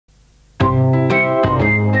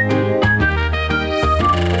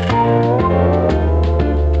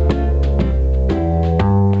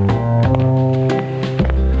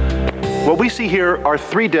here are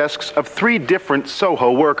 3 desks of 3 different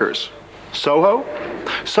SOHO workers. SOHO?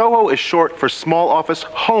 SOHO is short for Small Office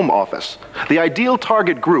Home Office, the ideal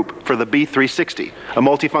target group for the B360, a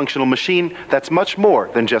multifunctional machine that's much more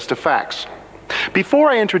than just a fax. Before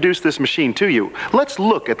I introduce this machine to you, let's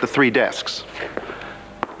look at the 3 desks.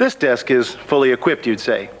 This desk is fully equipped, you'd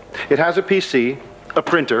say. It has a PC, a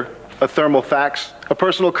printer, a thermal fax, a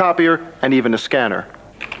personal copier, and even a scanner.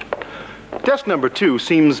 Desk number 2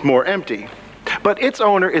 seems more empty, but its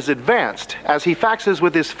owner is advanced as he faxes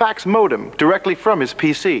with his fax modem directly from his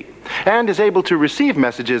PC and is able to receive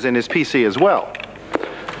messages in his PC as well.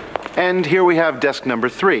 And here we have desk number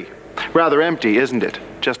 3. Rather empty, isn't it?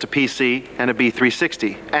 Just a PC and a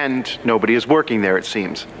B360, and nobody is working there, it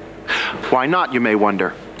seems. Why not, you may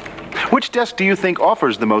wonder? Which desk do you think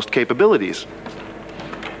offers the most capabilities?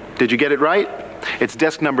 Did you get it right? It's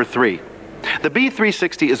desk number 3. The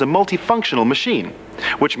B360 is a multifunctional machine,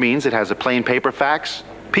 which means it has a plain paper fax,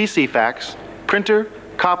 PC fax, printer,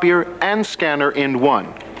 copier, and scanner in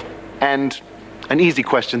one. And an easy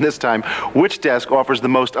question this time, which desk offers the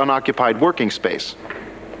most unoccupied working space?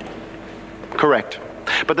 Correct.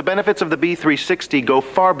 But the benefits of the B360 go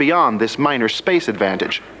far beyond this minor space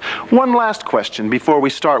advantage. One last question before we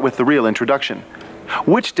start with the real introduction.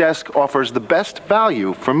 Which desk offers the best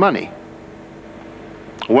value for money?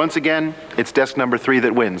 Once again, it's desk number 3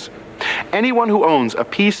 that wins. Anyone who owns a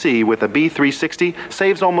PC with a B360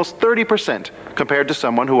 saves almost 30% compared to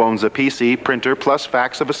someone who owns a PC, printer, plus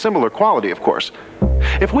fax of a similar quality, of course.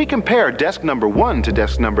 If we compare desk number 1 to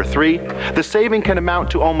desk number 3, the saving can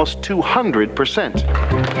amount to almost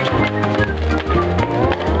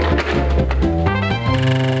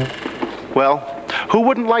 200%. Well, who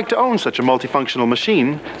wouldn't like to own such a multifunctional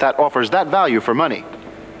machine that offers that value for money?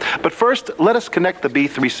 But first, let us connect the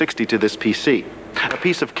B360 to this PC. A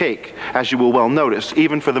piece of cake, as you will well notice,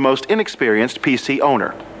 even for the most inexperienced PC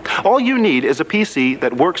owner. All you need is a PC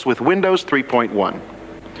that works with Windows 3.1.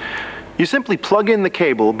 You simply plug in the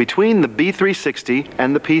cable between the B360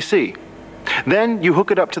 and the PC. Then you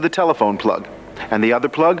hook it up to the telephone plug, and the other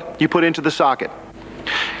plug you put into the socket.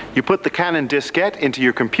 You put the Canon diskette into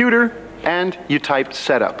your computer, and you type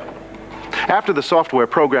Setup. After the software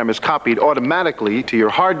program is copied automatically to your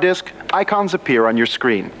hard disk, icons appear on your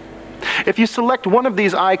screen. If you select one of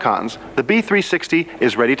these icons, the B360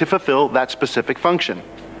 is ready to fulfill that specific function.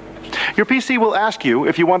 Your PC will ask you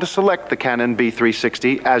if you want to select the Canon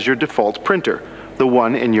B360 as your default printer, the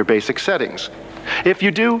one in your basic settings. If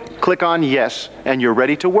you do, click on Yes, and you're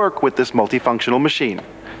ready to work with this multifunctional machine.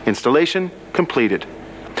 Installation completed.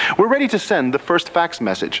 We're ready to send the first fax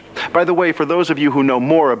message. By the way, for those of you who know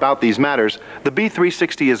more about these matters, the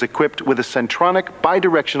B360 is equipped with a Centronic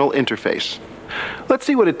bidirectional interface. Let's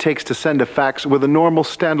see what it takes to send a fax with a normal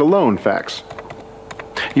standalone fax.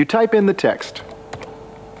 You type in the text,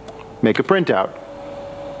 make a printout,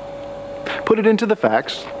 put it into the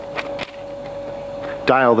fax,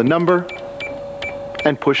 dial the number,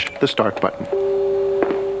 and push the start button.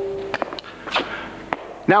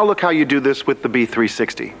 Now look how you do this with the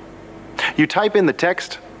B360. You type in the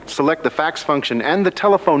text, select the fax function and the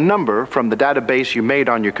telephone number from the database you made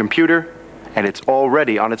on your computer, and it's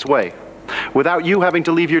already on its way, without you having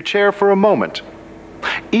to leave your chair for a moment.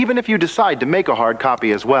 Even if you decide to make a hard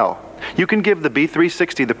copy as well, you can give the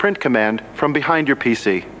B360 the print command from behind your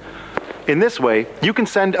PC. In this way, you can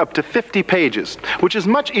send up to 50 pages, which is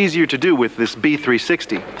much easier to do with this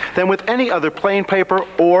B360 than with any other plain paper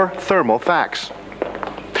or thermal fax.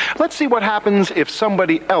 Let's see what happens if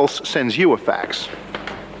somebody else sends you a fax.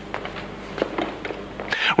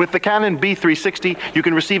 With the Canon B360, you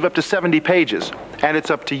can receive up to 70 pages, and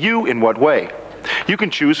it's up to you in what way. You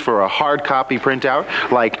can choose for a hard copy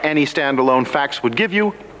printout, like any standalone fax would give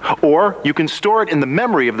you, or you can store it in the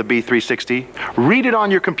memory of the B360, read it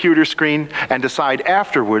on your computer screen, and decide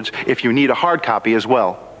afterwards if you need a hard copy as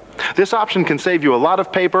well. This option can save you a lot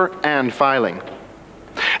of paper and filing.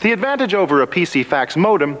 The advantage over a PC fax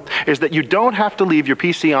modem is that you don't have to leave your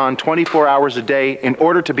PC on 24 hours a day in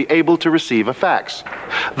order to be able to receive a fax.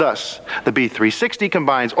 Thus, the B360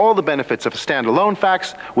 combines all the benefits of a standalone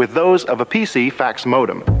fax with those of a PC fax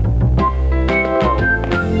modem.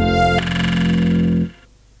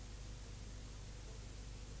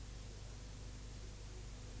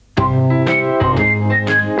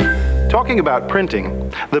 Talking about printing,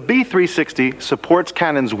 the B360 supports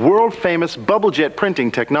Canon's world-famous bubble-jet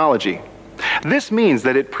printing technology. This means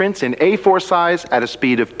that it prints in A4 size at a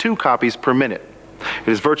speed of 2 copies per minute.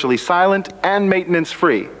 It is virtually silent and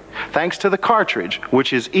maintenance-free, thanks to the cartridge,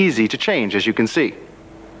 which is easy to change, as you can see.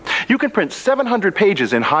 You can print 700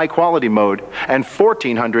 pages in high-quality mode and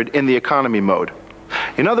 1,400 in the economy mode.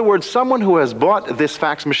 In other words, someone who has bought this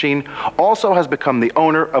fax machine also has become the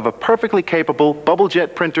owner of a perfectly capable bubble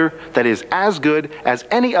jet printer that is as good as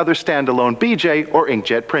any other standalone BJ or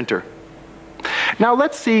inkjet printer. Now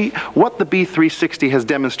let's see what the B360 has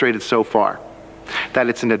demonstrated so far. That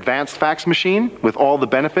it's an advanced fax machine with all the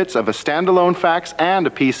benefits of a standalone fax and a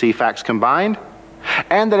PC fax combined,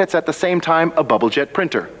 and that it's at the same time a bubble jet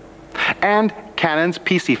printer. And Canon's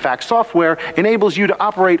PC fax software enables you to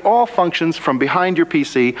operate all functions from behind your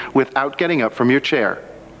PC without getting up from your chair.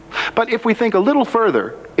 But if we think a little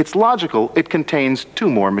further, it's logical it contains two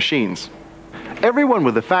more machines. Everyone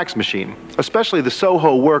with a fax machine, especially the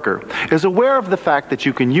Soho worker, is aware of the fact that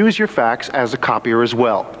you can use your fax as a copier as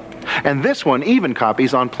well. And this one even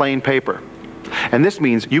copies on plain paper. And this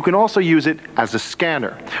means you can also use it as a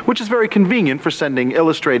scanner, which is very convenient for sending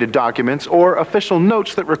illustrated documents or official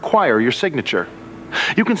notes that require your signature.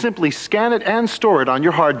 You can simply scan it and store it on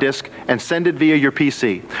your hard disk and send it via your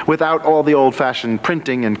PC, without all the old-fashioned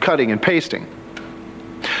printing and cutting and pasting.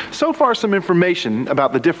 So far, some information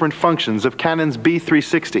about the different functions of Canon's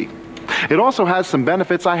B360. It also has some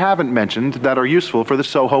benefits I haven't mentioned that are useful for the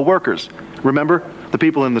Soho workers. Remember, the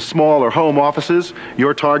people in the small or home offices,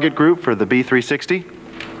 your target group for the B360?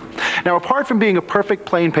 Now, apart from being a perfect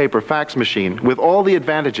plain paper fax machine with all the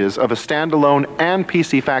advantages of a standalone and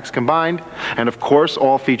PC fax combined, and of course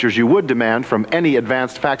all features you would demand from any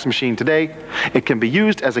advanced fax machine today, it can be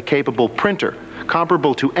used as a capable printer,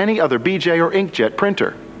 comparable to any other BJ or inkjet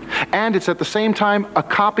printer. And it's at the same time a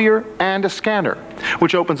copier and a scanner,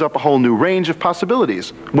 which opens up a whole new range of possibilities,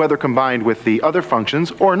 whether combined with the other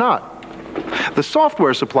functions or not. The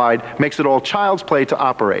software supplied makes it all child's play to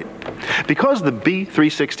operate. Because the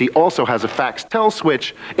B360 also has a fax tell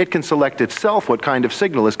switch, it can select itself what kind of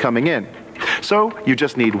signal is coming in. So you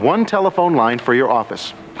just need one telephone line for your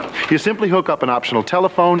office. You simply hook up an optional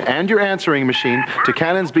telephone and your answering machine to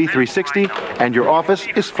Canon's B360 and your office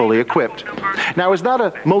is fully equipped. Now, is that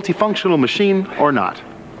a multifunctional machine or not?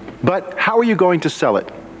 But how are you going to sell it?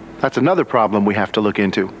 That's another problem we have to look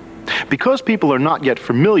into. Because people are not yet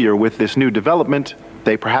familiar with this new development,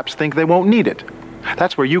 they perhaps think they won't need it.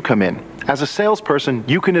 That's where you come in. As a salesperson,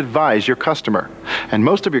 you can advise your customer. And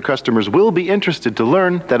most of your customers will be interested to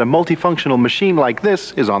learn that a multifunctional machine like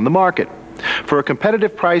this is on the market. For a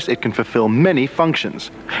competitive price, it can fulfill many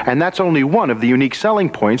functions. And that's only one of the unique selling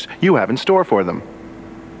points you have in store for them.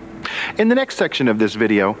 In the next section of this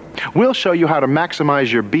video, we'll show you how to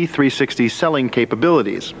maximize your B360 selling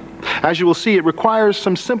capabilities. As you will see, it requires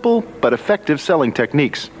some simple but effective selling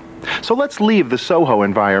techniques. So let's leave the Soho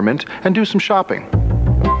environment and do some shopping.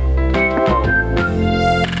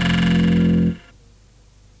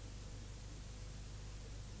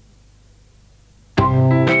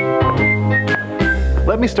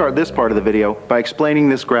 Let me start this part of the video by explaining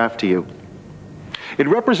this graph to you. It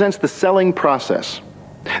represents the selling process.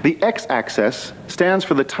 The x-axis stands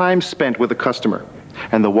for the time spent with a customer,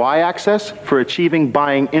 and the y-axis for achieving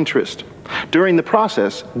buying interest. During the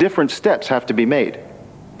process, different steps have to be made.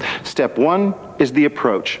 Step 1 is the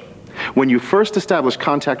approach, when you first establish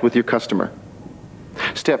contact with your customer.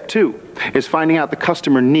 Step 2 is finding out the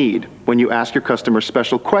customer need, when you ask your customer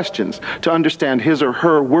special questions to understand his or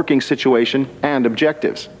her working situation and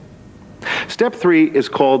objectives. Step 3 is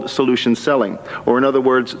called solution selling, or in other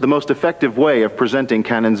words, the most effective way of presenting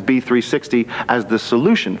Canon's B360 as the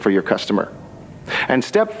solution for your customer. And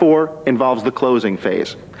step 4 involves the closing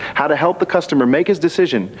phase, how to help the customer make his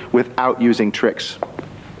decision without using tricks.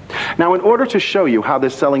 Now, in order to show you how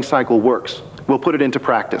this selling cycle works, we'll put it into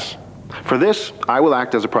practice. For this, I will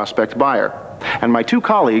act as a prospect buyer, and my two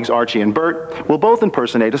colleagues, Archie and Bert, will both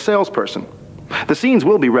impersonate a salesperson. The scenes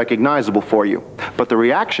will be recognizable for you, but the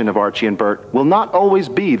reaction of Archie and Bert will not always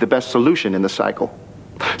be the best solution in the cycle.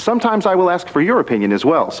 Sometimes I will ask for your opinion as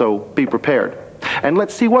well, so be prepared. And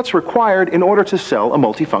let's see what's required in order to sell a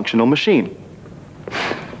multifunctional machine.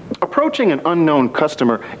 Approaching an unknown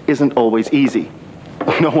customer isn't always easy.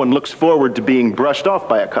 No one looks forward to being brushed off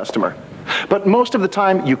by a customer. But most of the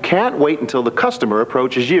time, you can't wait until the customer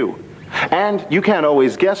approaches you. And you can't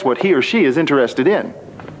always guess what he or she is interested in.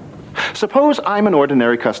 Suppose I'm an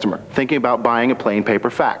ordinary customer thinking about buying a plain paper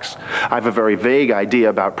fax. I have a very vague idea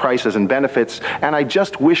about prices and benefits, and I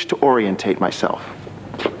just wish to orientate myself.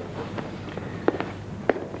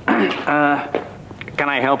 Can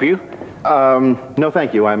I help you? No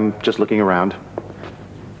thank you. I'm just looking around.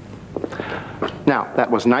 Now, that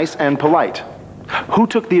was nice and polite. Who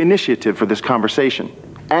took the initiative for this conversation?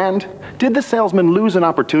 And did the salesman lose an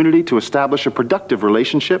opportunity to establish a productive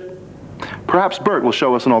relationship? Perhaps Bert will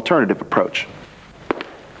show us an alternative approach.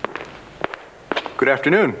 Good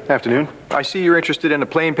afternoon. Afternoon. I see you're interested in a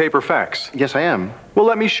plain paper fax. Yes, I am. Well,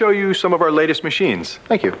 let me show you some of our latest machines.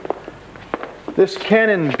 Thank you. This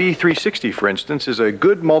Canon B360, for instance, is a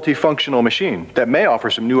good multifunctional machine that may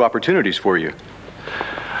offer some new opportunities for you.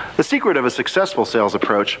 The secret of a successful sales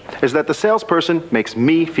approach is that the salesperson makes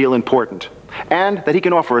me feel important, and that he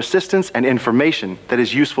can offer assistance and information that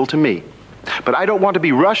is useful to me. But I don't want to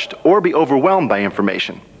be rushed or be overwhelmed by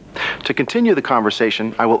information. To continue the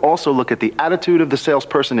conversation, I will also look at the attitude of the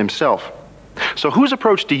salesperson himself. So whose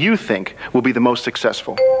approach do you think will be the most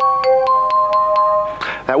successful?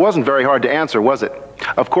 That wasn't very hard to answer, was it?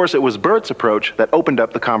 Of course, it was Bert's approach that opened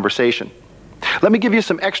up the conversation. Let me give you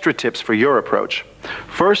some extra tips for your approach.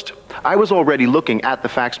 First, I was already looking at the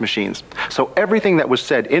fax machines, so everything that was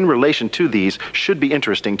said in relation to these should be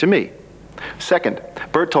interesting to me. Second,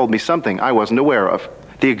 Bert told me something I wasn't aware of,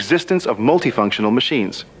 the existence of multifunctional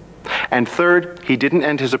machines. And third, he didn't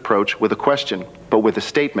end his approach with a question, but with a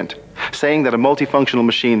statement, saying that a multifunctional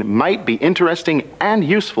machine might be interesting and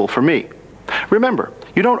useful for me. Remember,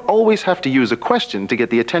 you don't always have to use a question to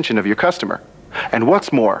get the attention of your customer. And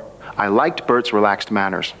what's more, I liked Bert's relaxed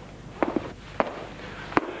manners.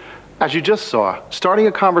 As you just saw, starting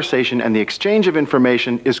a conversation and the exchange of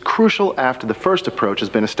information is crucial after the first approach has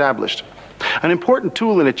been established. An important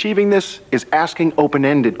tool in achieving this is asking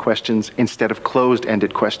open-ended questions instead of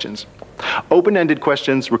closed-ended questions. Open-ended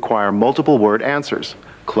questions require multiple-word answers.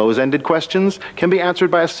 Closed-ended questions can be answered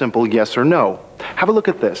by a simple yes or no. Have a look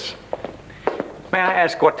at this. May I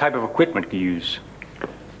ask what type of equipment you use?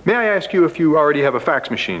 May I ask you if you already have a fax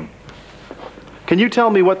machine? Can you tell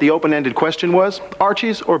me what the open-ended question was,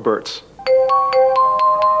 Archie's or Bert's?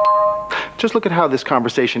 Just look at how this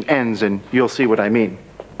conversation ends and you'll see what I mean.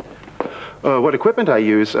 What equipment I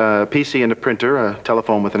use, a PC and a printer, a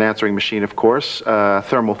telephone with an answering machine, of course,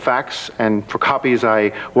 thermal fax, and for copies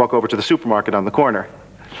I walk over to the supermarket on the corner.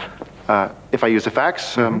 If I use a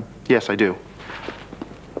fax, yes, I do.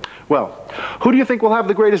 Well, who do you think will have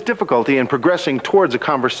the greatest difficulty in progressing towards a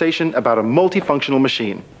conversation about a multifunctional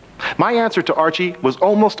machine? My answer to Archie was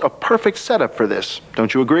almost a perfect setup for this.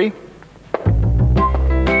 Don't you agree?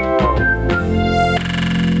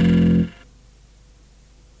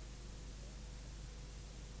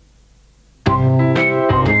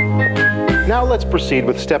 Now let's proceed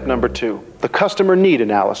with step number 2, the customer need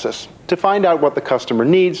analysis. To find out what the customer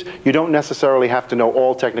needs, you don't necessarily have to know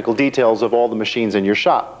all technical details of all the machines in your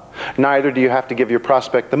shop. Neither do you have to give your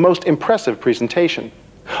prospect the most impressive presentation.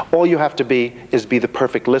 All you have to be is the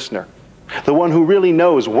perfect listener, the one who really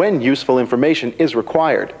knows when useful information is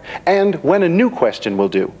required and when a new question will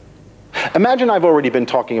do. Imagine I've already been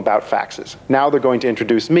talking about faxes. Now they're going to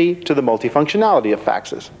introduce me to the multifunctionality of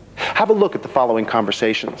faxes. Have a look at the following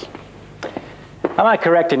conversations. Am I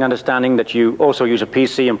correct in understanding that you also use a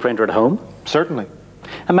PC and printer at home? Certainly.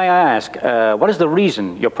 And may I ask, what is the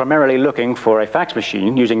reason you're primarily looking for a fax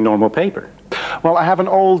machine using normal paper? Well, I have an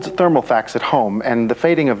old thermal fax at home, and the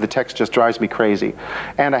fading of the text just drives me crazy.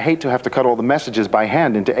 And I hate to have to cut all the messages by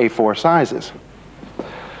hand into A4 sizes.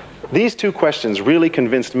 These two questions really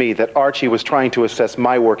convinced me that Archie was trying to assess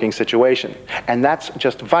my working situation, and that's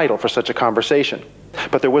just vital for such a conversation.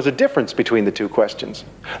 But there was a difference between the two questions.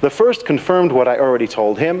 The first confirmed what I already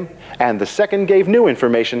told him, and the second gave new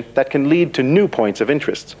information that can lead to new points of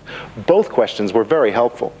interest. Both questions were very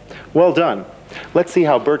helpful. Well done. Let's see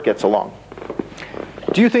how Bert gets along.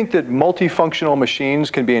 Do you think that multifunctional machines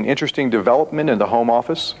can be an interesting development in the home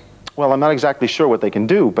office? Well, I'm not exactly sure what they can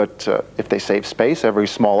do, but if they save space, every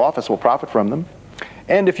small office will profit from them.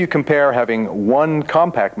 And if you compare having one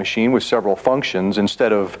compact machine with several functions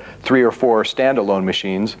instead of 3 or 4 standalone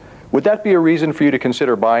machines, would that be a reason for you to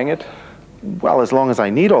consider buying it? Well, as long as I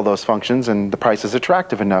need all those functions and the price is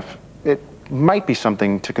attractive enough, it might be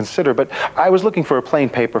something to consider. But I was looking for a plain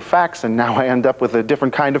paper fax, and now I end up with a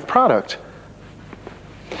different kind of product.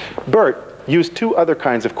 Bert used 2 other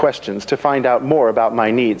kinds of questions to find out more about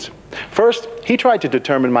my needs. First, he tried to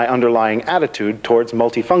determine my underlying attitude towards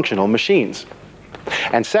multifunctional machines.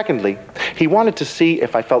 And secondly, he wanted to see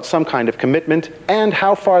if I felt some kind of commitment and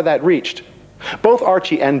how far that reached. Both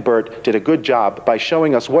Archie and Bert did a good job by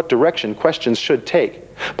showing us what direction questions should take.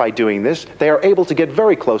 By doing this, they are able to get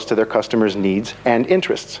very close to their customers' needs and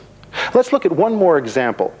interests. Let's look at one more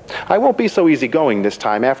example. I won't be so easygoing this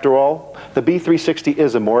time. After all, the B360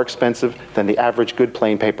 is more expensive than the average good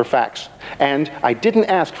plain paper fax. And I didn't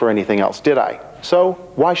ask for anything else, did I? So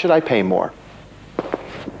why should I pay more?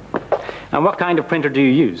 And what kind of printer do you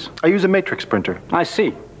use? I use a matrix printer. I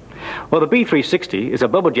see. Well, the B360 is a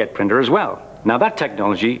bubble jet printer as well. Now that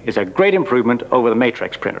technology is a great improvement over the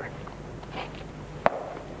matrix printer.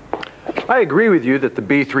 I agree with you that the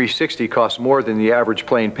B360 costs more than the average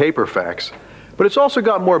plain paper fax, but it's also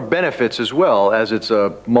got more benefits as well, as it's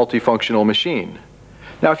a multifunctional machine.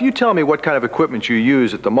 Now, if you tell me what kind of equipment you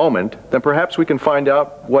use at the moment, then perhaps we can find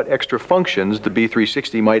out what extra functions the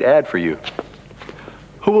B360 might add for you.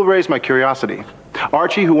 Who will raise my curiosity?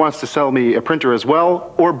 Archie, who wants to sell me a printer as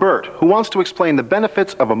well, or Bert, who wants to explain the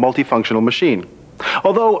benefits of a multifunctional machine?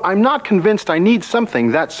 Although I'm not convinced I need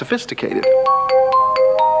something that sophisticated.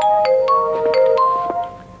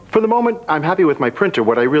 For the moment, I'm happy with my printer.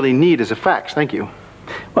 What I really need is a fax. Thank you.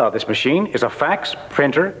 Well, this machine is a fax,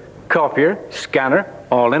 printer, copier, scanner,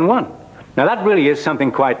 all in one. Now that really is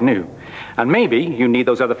something quite new. And maybe you need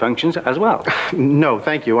those other functions as well. No,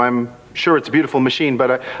 thank you. I'm sure it's a beautiful machine,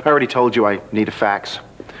 but I already told you I need a fax.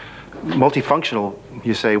 Multifunctional,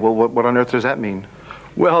 you say. Well, what on earth does that mean?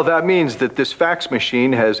 Well, that means that this fax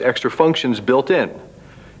machine has extra functions built in.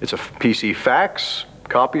 It's a PC fax,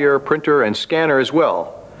 copier, printer, and scanner as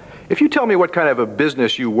well. If you tell me what kind of a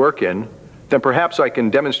business you work in, then perhaps I can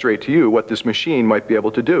demonstrate to you what this machine might be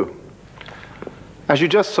able to do. As you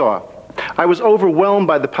just saw, I was overwhelmed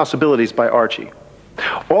by the possibilities by Archie.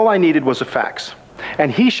 All I needed was a fax,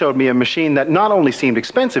 and he showed me a machine that not only seemed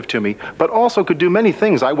expensive to me, but also could do many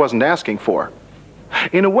things I wasn't asking for.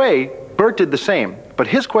 In a way, Bert did the same, but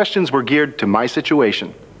his questions were geared to my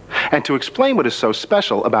situation. And to explain what is so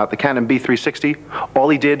special about the Canon B360, all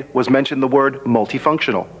he did was mention the word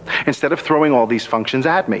multifunctional, instead of throwing all these functions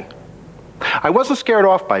at me. I wasn't scared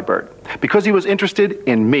off by Bert, because he was interested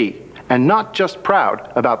in me, and not just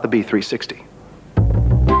proud about the B360.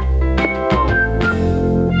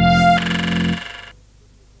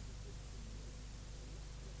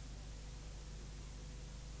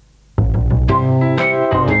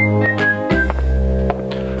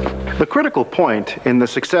 The critical point in the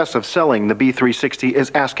success of selling the B360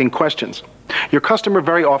 is asking questions. Your customer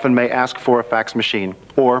very often may ask for a fax machine,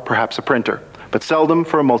 or perhaps a printer, but seldom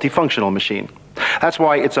for a multifunctional machine. That's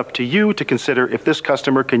why it's up to you to consider if this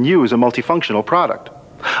customer can use a multifunctional product.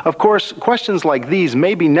 Of course, questions like these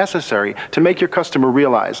may be necessary to make your customer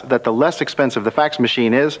realize that the less expensive the fax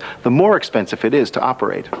machine is, the more expensive it is to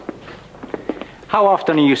operate. How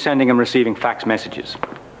often are you sending and receiving fax messages?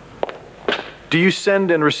 Do you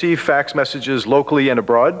send and receive fax messages locally and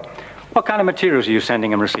abroad? What kind of materials are you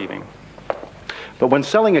sending and receiving? But when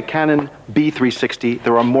selling a Canon B360,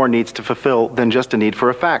 there are more needs to fulfill than just a need for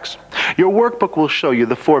a fax. Your workbook will show you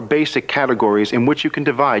the 4 basic categories in which you can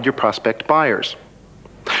divide your prospect buyers.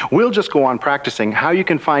 We'll just go on practicing how you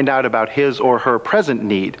can find out about his or her present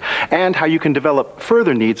need and how you can develop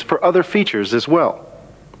further needs for other features as well.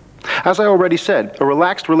 As I already said, a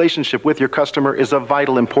relaxed relationship with your customer is of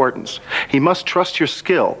vital importance. He must trust your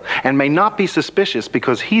skill and may not be suspicious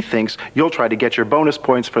because he thinks you'll try to get your bonus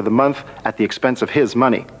points for the month at the expense of his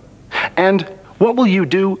money. And what will you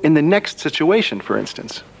do in the next situation, for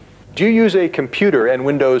instance? Do you use a computer and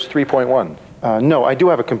Windows 3.1? No, I do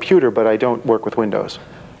have a computer, but I don't work with Windows.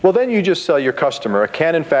 Well, then you just sell your customer a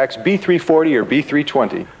Canon Fax B340 or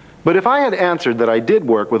B320. But if I had answered that I did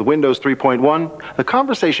work with Windows 3.1, the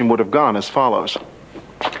conversation would have gone as follows.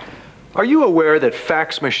 Are you aware that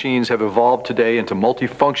fax machines have evolved today into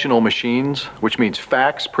multifunctional machines, which means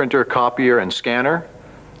fax, printer, copier, and scanner?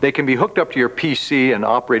 They can be hooked up to your PC and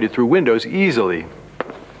operated through Windows easily.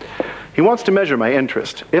 He wants to measure my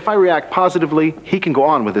interest. If I react positively, he can go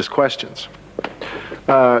on with his questions.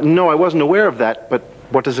 No, I wasn't aware of that, but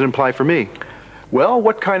what does it imply for me? Well,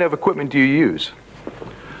 what kind of equipment do you use?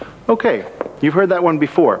 Okay, you've heard that one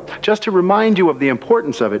before. Just to remind you of the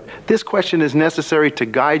importance of it, this question is necessary to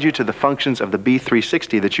guide you to the functions of the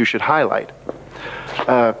B360 that you should highlight.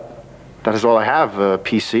 That is all I have, a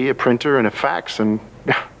PC, a printer, and a fax, and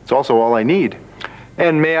it's also all I need.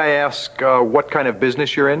 And may I ask what kind of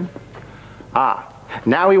business you're in?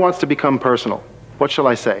 Now he wants to become personal. What shall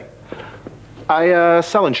I say? I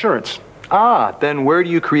sell insurance. Then where do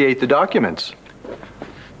you create the documents?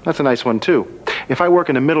 That's a nice one, too. If I work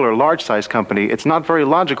in a middle or large-size company, it's not very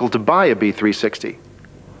logical to buy a B360.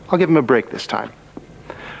 I'll give him a break this time.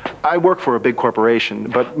 I work for a big corporation,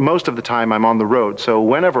 but most of the time I'm on the road, so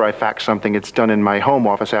whenever I fax something, it's done in my home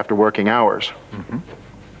office after working hours.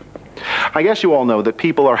 I guess you all know that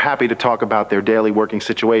people are happy to talk about their daily working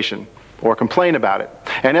situation, or complain about it,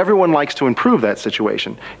 and everyone likes to improve that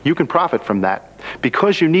situation. You can profit from that,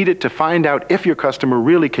 because you need it to find out if your customer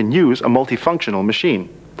really can use a multifunctional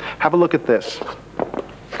machine. Have a look at this.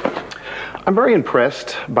 I'm very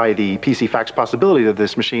impressed by the PC fax possibility of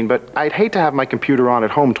this machine, but I'd hate to have my computer on at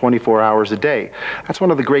home 24 hours a day. That's one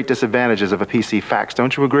of the great disadvantages of a PC fax,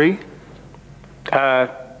 don't you agree?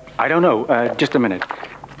 I don't know. Just a minute.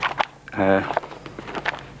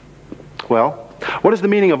 Well, what is the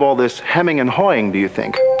meaning of all this hemming and hawing, do you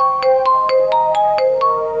think?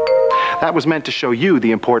 That was meant to show you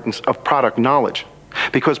the importance of product knowledge.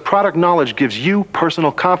 Because product knowledge gives you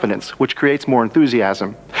personal confidence, which creates more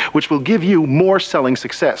enthusiasm, which will give you more selling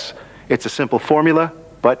success. It's a simple formula,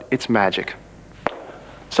 but it's magic.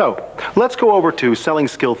 So, let's go over to selling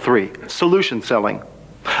skill 3, solution selling.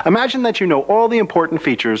 Imagine that you know all the important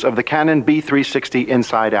features of the Canon B360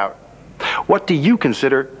 inside out. What do you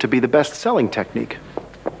consider to be the best selling technique?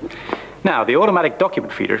 Now, the automatic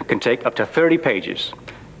document feeder can take up to 30 pages.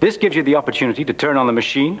 This gives you the opportunity to turn on the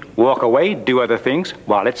machine, walk away, do other things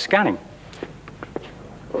while it's scanning.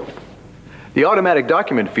 The automatic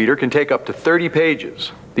document feeder can take up to 30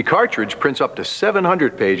 pages. The cartridge prints up to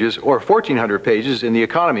 700 pages or 1,400 pages in the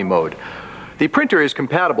economy mode. The printer is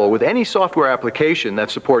compatible with any software application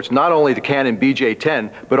that supports not only the Canon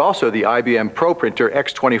BJ10, but also the IBM Pro Printer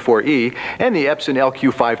X24E and the Epson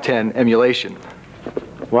LQ510 emulation.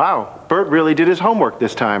 Wow, Bert really did his homework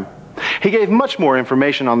this time. He gave much more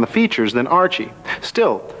information on the features than Archie.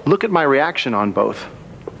 Still, look at my reaction on both.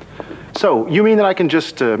 So, you mean that I can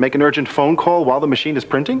just make an urgent phone call while the machine is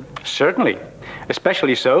printing? Certainly.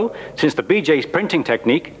 Especially so, since the BJ's printing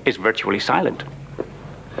technique is virtually silent.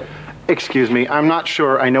 Excuse me, I'm not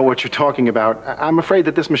sure I know what you're talking about. I'm afraid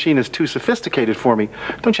that this machine is too sophisticated for me.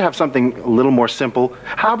 Don't you have something a little more simple?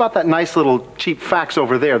 How about that nice little cheap fax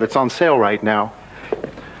over there that's on sale right now?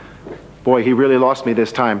 Boy, he really lost me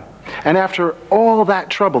this time. And after all that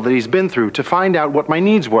trouble that he's been through to find out what my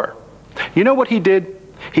needs were. You know what he did?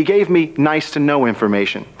 He gave me nice-to-know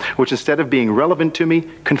information, which instead of being relevant to me,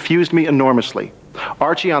 confused me enormously.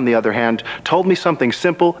 Archie, on the other hand, told me something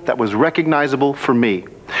simple that was recognizable for me.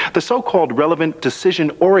 The so-called relevant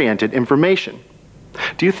decision-oriented information.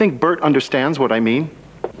 Do you think Bert understands what I mean?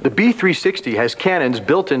 The B360 has Canon's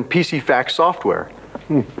built-in PC fax software.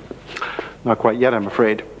 Not quite yet, I'm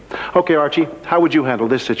afraid. Okay, Archie, how would you handle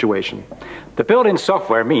this situation? The built-in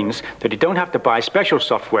software means that you don't have to buy special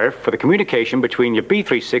software for the communication between your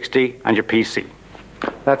B360 and your PC.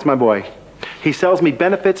 That's my boy. He sells me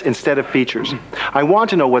benefits instead of features. I want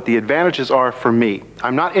to know what the advantages are for me.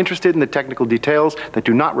 I'm not interested in the technical details that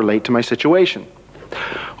do not relate to my situation.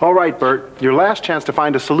 All right, Bert, your last chance to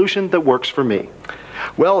find a solution that works for me.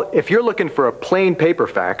 Well, if you're looking for a plain paper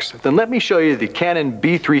fax, then let me show you the Canon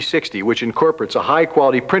B360, which incorporates a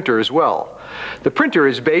high-quality printer as well. The printer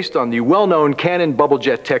is based on the well-known Canon bubble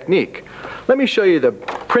jet technique. Let me show you the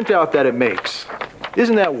printout that it makes.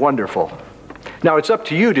 Isn't that wonderful? Now, it's up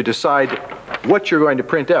to you to decide what you're going to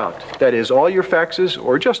print out. That is, all your faxes,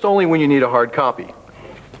 or just only when you need a hard copy.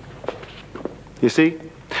 You see?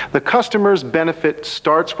 The customer's benefit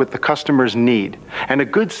starts with the customer's need, and a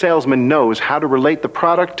good salesman knows how to relate the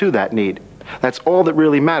product to that need. That's all that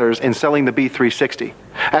really matters in selling the B360,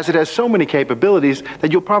 as it has so many capabilities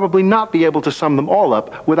that you'll probably not be able to sum them all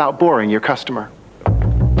up without boring your customer.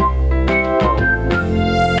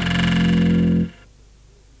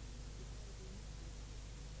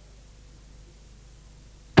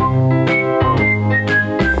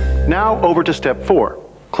 Now over to step 4,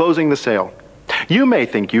 closing the sale. You may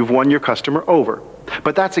think you've won your customer over,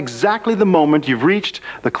 but that's exactly the moment you've reached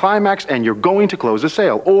the climax and you're going to close a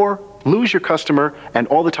sale, or lose your customer and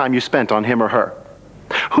all the time you spent on him or her.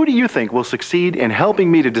 Who do you think will succeed in helping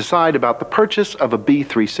me to decide about the purchase of a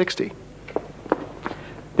B360?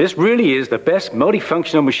 This really is the best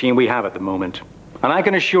multifunctional machine we have at the moment. And I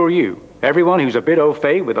can assure you, everyone who's a bit au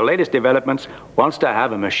fait with the latest developments wants to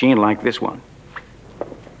have a machine like this one.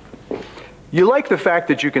 You like the fact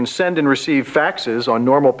that you can send and receive faxes on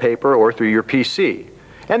normal paper or through your PC,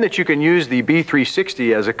 and that you can use the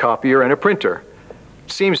B360 as a copier and a printer.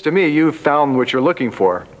 Seems to me you've found what you're looking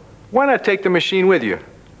for. Why not take the machine with you?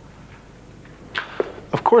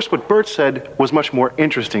 Of course, what Bert said was much more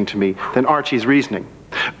interesting to me than Archie's reasoning.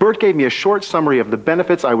 Bert gave me a short summary of the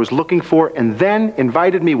benefits I was looking for and then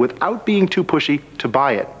invited me without being too pushy to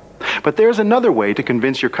buy it. But there's another way to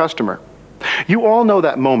convince your customer. You all know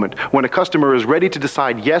that moment when a customer is ready to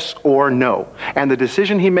decide yes or no, and the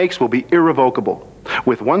decision he makes will be irrevocable.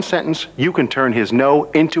 With one sentence, you can turn his no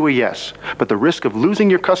into a yes, but the risk of losing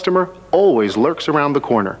your customer always lurks around the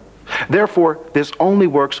corner. Therefore, this only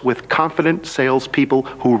works with confident salespeople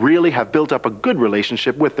who really have built up a good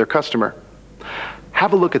relationship with their customer.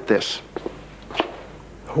 Have a look at this.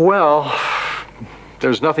 Well,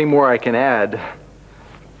 there's nothing more I can add.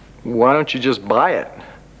 Why don't you just buy it?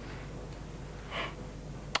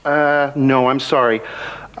 No, I'm sorry.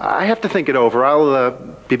 I have to think it over. I'll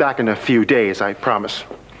be back in a few days, I promise.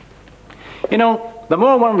 You know, the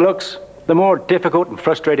more one looks, the more difficult and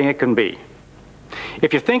frustrating it can be.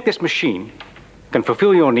 If you think this machine can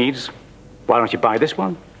fulfill your needs, Why don't you buy this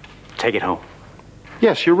one? Take it home.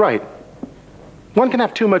 Yes, you're right. One can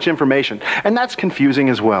have too much information, and that's confusing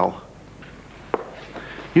as well.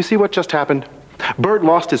 You see what just happened? Bert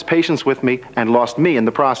lost his patience with me and lost me in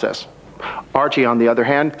the process. Archie, on the other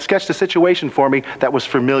hand, sketched a situation for me that was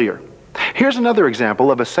familiar. Here's another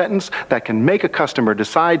example of a sentence that can make a customer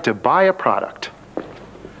decide to buy a product.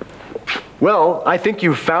 Well, I think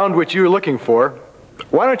you've found what you're looking for.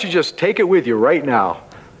 Why don't you just take it with you right now?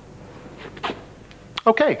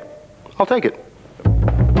 Okay, I'll take it.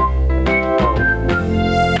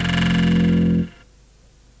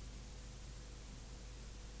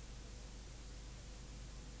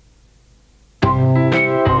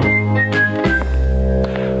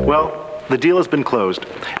 Well, the deal has been closed,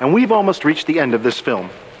 and we've almost reached the end of this film.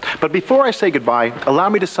 But before I say goodbye, allow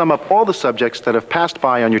me to sum up all the subjects that have passed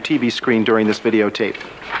by on your TV screen during this videotape.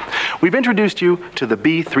 We've introduced you to the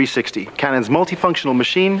B360, Canon's multifunctional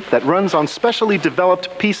machine that runs on specially developed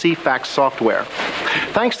PC fax software.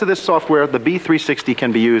 Thanks to this software, the B360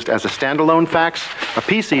 can be used as a standalone fax, a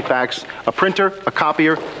PC fax, a printer, a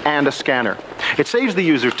copier, and a scanner. It saves the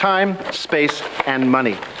user time, space, and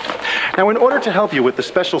money. Now, in order to help you with the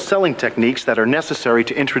special selling techniques that are necessary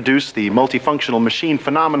to introduce the multifunctional machine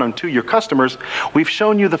phenomenon to your customers, we've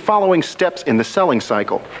shown you the following steps in the selling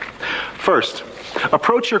cycle. First,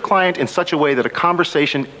 approach your client in such a way that a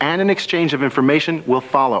conversation and an exchange of information will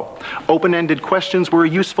follow. Open-ended questions were a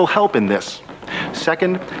useful help in this.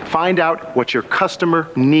 Second, find out what your customer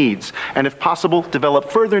needs, and if possible, develop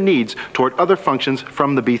further needs toward other functions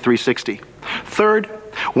from the B360. Third,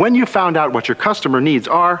 when you found out what your customer needs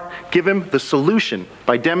are, give him the solution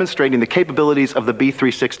by demonstrating the capabilities of the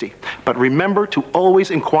B360. But remember to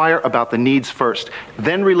always inquire about the needs first,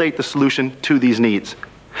 then relate the solution to these needs.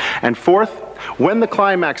 And fourth, when the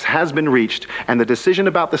climax has been reached and the decision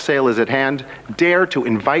about the sale is at hand, dare to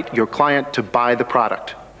invite your client to buy the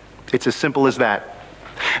product. It's as simple as that.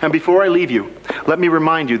 And before I leave you, let me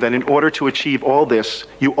remind you that in order to achieve all this,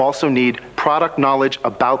 you also need product knowledge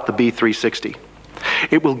about the B360.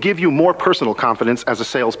 It will give you more personal confidence as a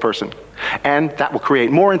salesperson, and that will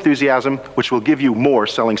create more enthusiasm, which will give you more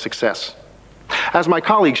selling success. As my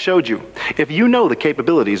colleague showed you, if you know the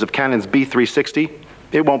capabilities of Canon's B360,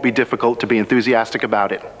 it won't be difficult to be enthusiastic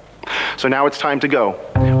about it. So now it's time to go.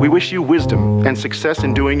 We wish you wisdom and success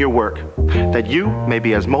in doing your work, that you may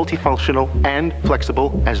be as multifunctional and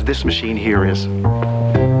flexible as this machine here is.